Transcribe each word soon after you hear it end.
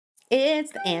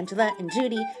It's the Angela and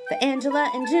Judy, the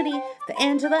Angela and Judy, the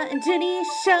Angela and Judy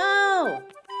Show.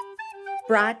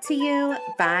 Brought to you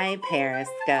by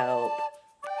Periscope.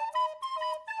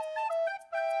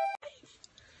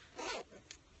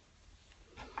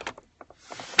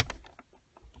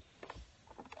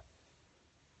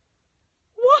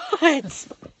 What?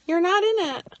 You're not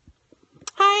in it.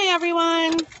 Hi,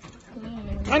 everyone.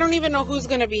 I don't even know who's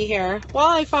going to be here. Well,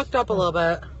 I fucked up a little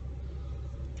bit.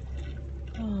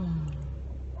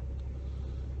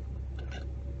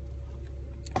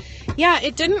 Yeah,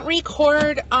 it didn't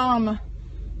record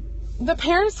the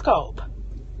Periscope.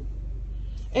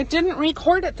 It didn't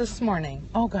record it this morning.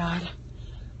 Oh, God.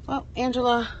 Well,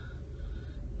 Angela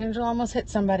almost hit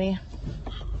somebody.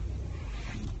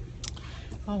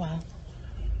 Oh, well.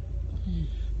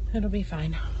 It'll be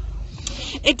fine.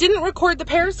 It didn't record the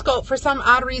Periscope for some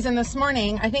odd reason this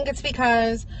morning. I think it's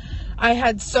because I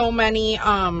had so many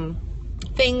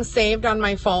things saved on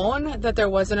my phone that there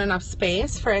wasn't enough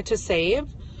space for it to save.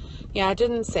 Yeah, it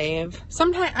didn't save.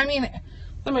 Sometimes, I mean,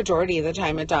 the majority of the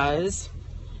time it does.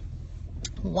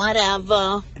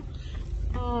 Whatever.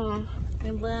 Oh, my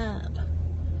love.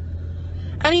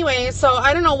 Anyway, so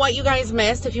I don't know what you guys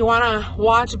missed. If you want to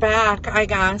watch back, I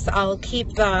guess I'll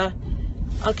keep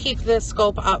this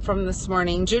scope up from this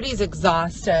morning. Judy's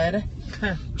exhausted.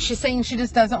 She's saying she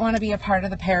just doesn't want to be a part of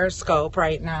the Periscope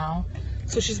right now.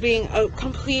 So she's being a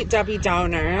complete Debbie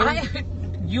Downer.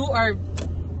 You are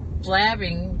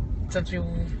blabbing since you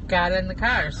got in the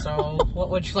car, so what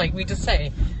would you like me to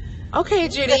say? Okay,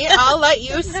 Judy, I'll let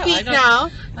you speak now.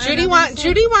 Judy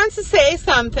wants to say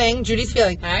something. Judy's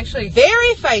feeling actually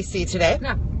very feisty today.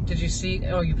 No. Did you see?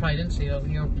 Oh, you probably didn't see it.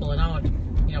 You were pulling out,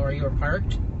 you know, where you were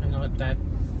parked. I know that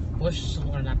bush,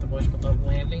 or not the bush, but the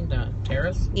landing, the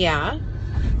terrace. Yeah.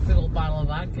 Big old bottle of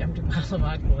vodka, empty bottle of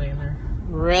vodka laying there.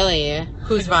 Really?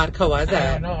 Whose vodka was it?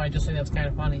 I don't know. I just think that's kind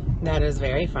of funny. That is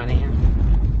very funny.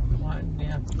 What?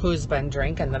 Yeah. Who's been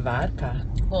drinking the vodka?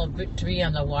 Well, to be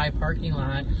on the Y parking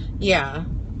lot. Yeah.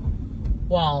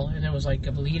 Well, and it was like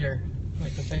a liter,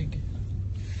 like a big.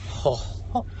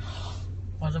 Oh.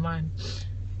 Wasn't mine.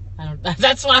 I don't.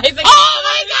 That's why I think.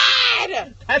 Oh my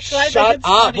God! That's why I Shut think it's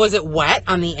up. funny. Was it wet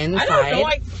on the inside? I don't know.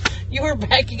 You were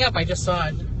backing up. I just saw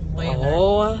it laying there.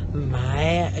 Oh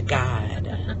my God.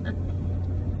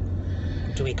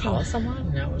 Do we call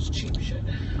someone? That was cheap shit.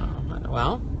 Oh,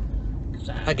 well,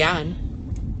 again.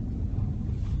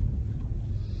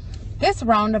 This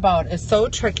roundabout is so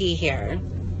tricky here.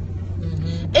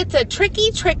 Mm-hmm. It's a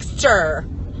tricky trickster.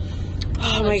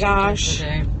 Oh my gosh.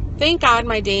 Thank God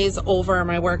my day's over.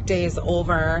 My work day is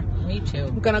over. Me too.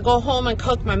 I'm going to go home and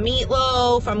cook my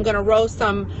meatloaf. I'm going to roast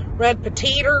some red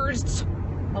potatoes.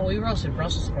 Oh, we roasted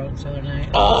Brussels sprouts the other night.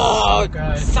 Oh,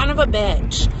 so son of a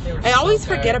bitch. I always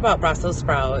forget good. about Brussels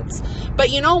sprouts. But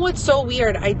you know what's so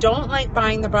weird? I don't like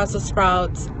buying the Brussels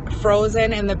sprouts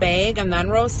frozen in the bag and then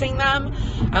roasting them.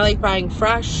 I like buying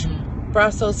fresh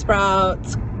Brussels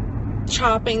sprouts,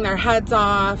 chopping their heads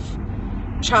off,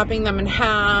 chopping them in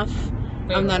half,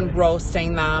 and then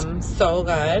roasting them. So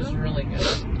good. It's really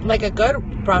good. Like a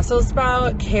good Brussels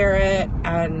sprout, carrot,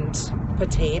 and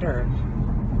potato.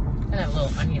 And that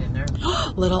little onion in there.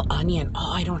 Little onion.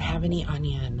 Oh, I don't have any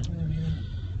onion.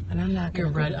 And I'm not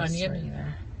going to red onion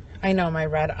either. I know, my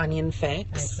red onion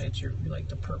fix. Actually, you like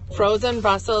the purple. Frozen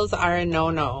Brussels are a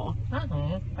no-no. I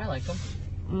like them.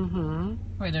 Mm-hmm.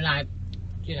 I mean, they're not,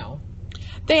 you know.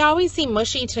 They always seem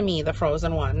mushy to me, the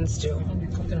frozen ones do. You're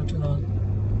cooking them too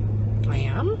long. I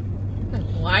am?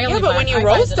 Well, but when you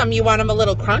roast them, you want them a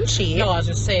little crunchy. No, I was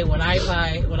just saying, when I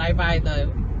buy the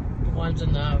ones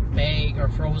in the bag or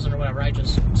frozen or whatever, I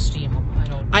just steam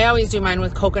them. I always do mine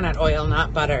with coconut oil,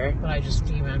 not butter. But I just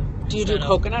steam them. Do you do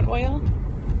coconut oil?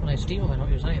 When I steam them, I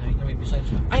don't use anything. I mean, besides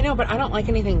that. I know, but I don't like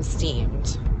anything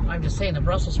steamed. I'm just saying the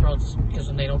Brussels sprouts, because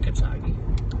then they don't get soggy.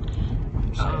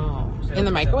 So in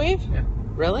the microwave? Yeah.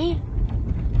 Really?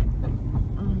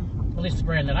 At least the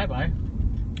brand that I buy.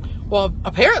 Well,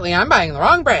 apparently I'm buying the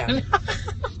wrong brand.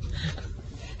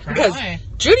 Because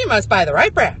Judy must buy the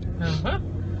right brand.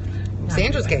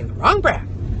 Sandra's getting the wrong brand.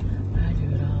 I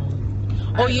do it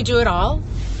all. Oh, you do it all?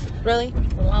 Really?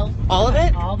 Well, all of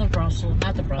it? All the Brussels,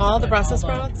 not the Brussels. All the Brussels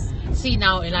sprouts? See,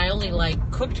 now, and I only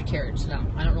like cooked carrots now.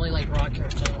 I don't really like raw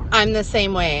carrots anymore. I'm the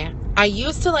same way. I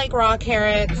used to like raw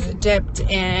carrots dipped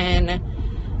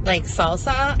in like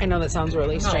salsa. I know that sounds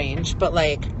really strange, but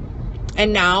like,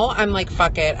 and now I'm like,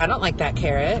 fuck it. I don't like that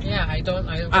carrot. Yeah,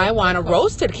 I want a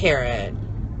roasted carrot.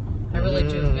 I really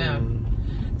do, yeah.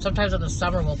 Sometimes in the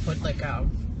summer we'll put like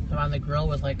on the grill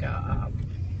with like a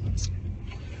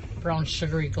brown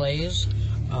sugary glaze.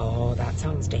 Oh, that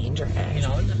sounds dangerous. You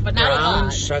know, but not a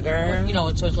lot. Sugar. You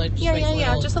know, so it's like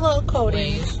Yeah. Just a little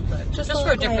coating. Just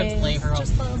for a different flavor.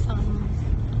 Just a little something.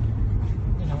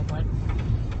 You know, but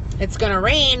it's gonna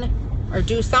rain or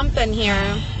do something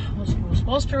here. It was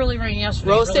supposed to really rain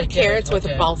yesterday. Roasted carrots with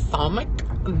balsamic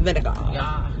vinegar.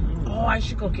 Yeah. Oh, I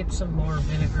should go get some more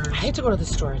vinegar. I had to go to the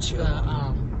store too.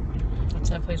 What's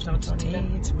that place down today?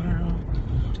 Tomorrow.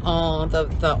 Oh,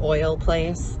 the oil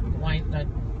place. Wine, that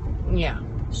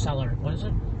cellar. What is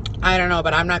it? I don't know,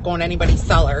 but I'm not going to anybody's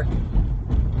cellar.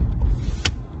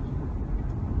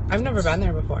 I've never been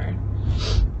there before.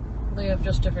 They have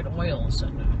just different oils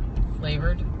and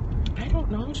flavored. I don't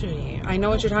know, Judy. I know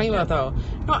what you're talking about, though.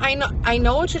 No, I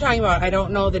know what you're talking about. I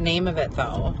don't know the name of it,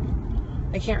 though.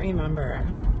 I can't remember.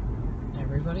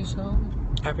 Everybody's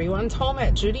home? Everyone's home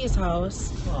at Judy's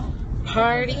house. Well,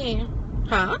 party.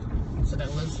 Huh? So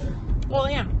that lives there. Well,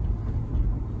 yeah.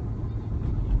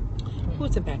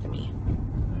 Who's in back of me?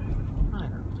 I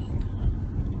don't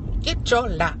know. Get your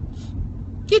life.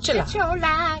 Get your life. Get your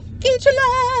life. Get your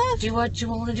life. Do what you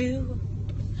want to do.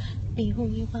 Be who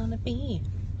you want to be.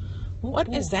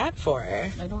 What is that for?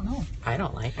 I don't know. I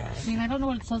don't like it. I mean, I don't know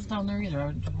what it says down there either. I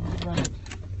would run it.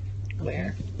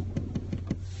 Where?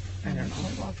 I don't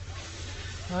know.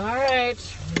 All right.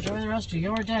 Enjoy the rest of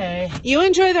your day. You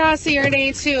enjoy the rest of your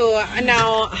day, too.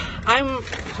 Now, I'm...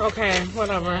 Okay,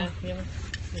 whatever.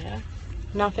 Yeah.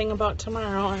 Nothing about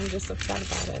tomorrow. I'm just upset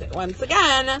about it once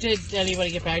again. Did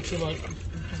anybody get back to you about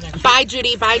next week? Bye,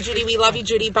 Judy. Bye, Judy. We love you,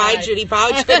 Judy. Bye, Judy.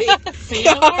 Bye, Judy. See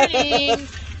you in the morning.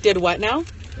 Did what now?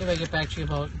 Did I get back to you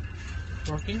about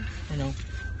working or no?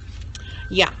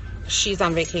 Yeah. She's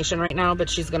on vacation right now, but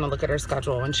she's going to look at her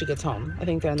schedule when she gets home. I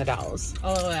think they're in the Dalles.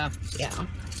 Oh, yeah. Yeah.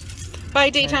 Bye,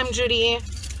 daytime, Judy.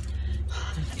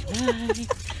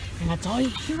 And that's all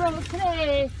you wrote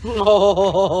today.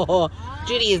 Oh,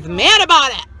 Judy is mad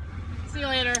about it. See you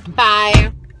later.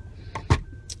 Bye.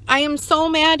 I am so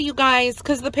mad, you guys,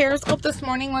 because the Periscope this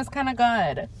morning was kind of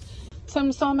good. So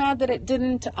I'm so mad that it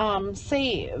didn't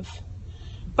save.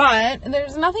 But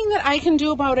there's nothing that I can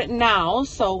do about it now.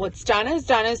 So what's done is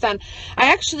done is done.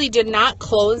 I actually did not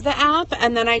close the app,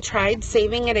 and then I tried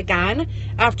saving it again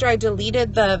after I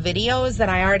deleted the videos that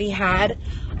I already had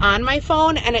on my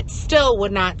phone, and it still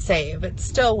would not save. It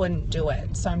still wouldn't do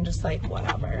it. So I'm just like,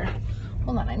 whatever.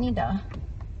 Hold on, I need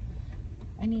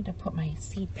to put my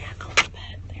seat back a little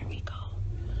bit. There we go.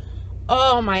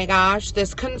 Oh my gosh,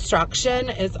 this construction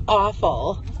is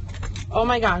awful. Oh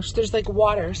my gosh, there's like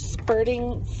water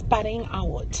spurting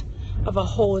out of a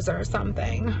hose or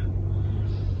something.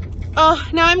 Oh,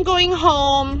 now I'm going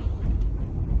home.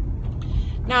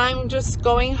 Now I'm just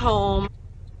going home.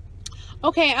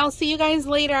 Okay, I'll see you guys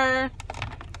later.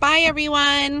 Bye,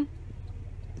 everyone.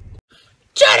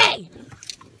 Judy!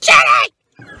 Judy!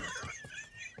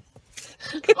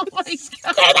 Oh my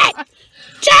God.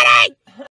 Judy!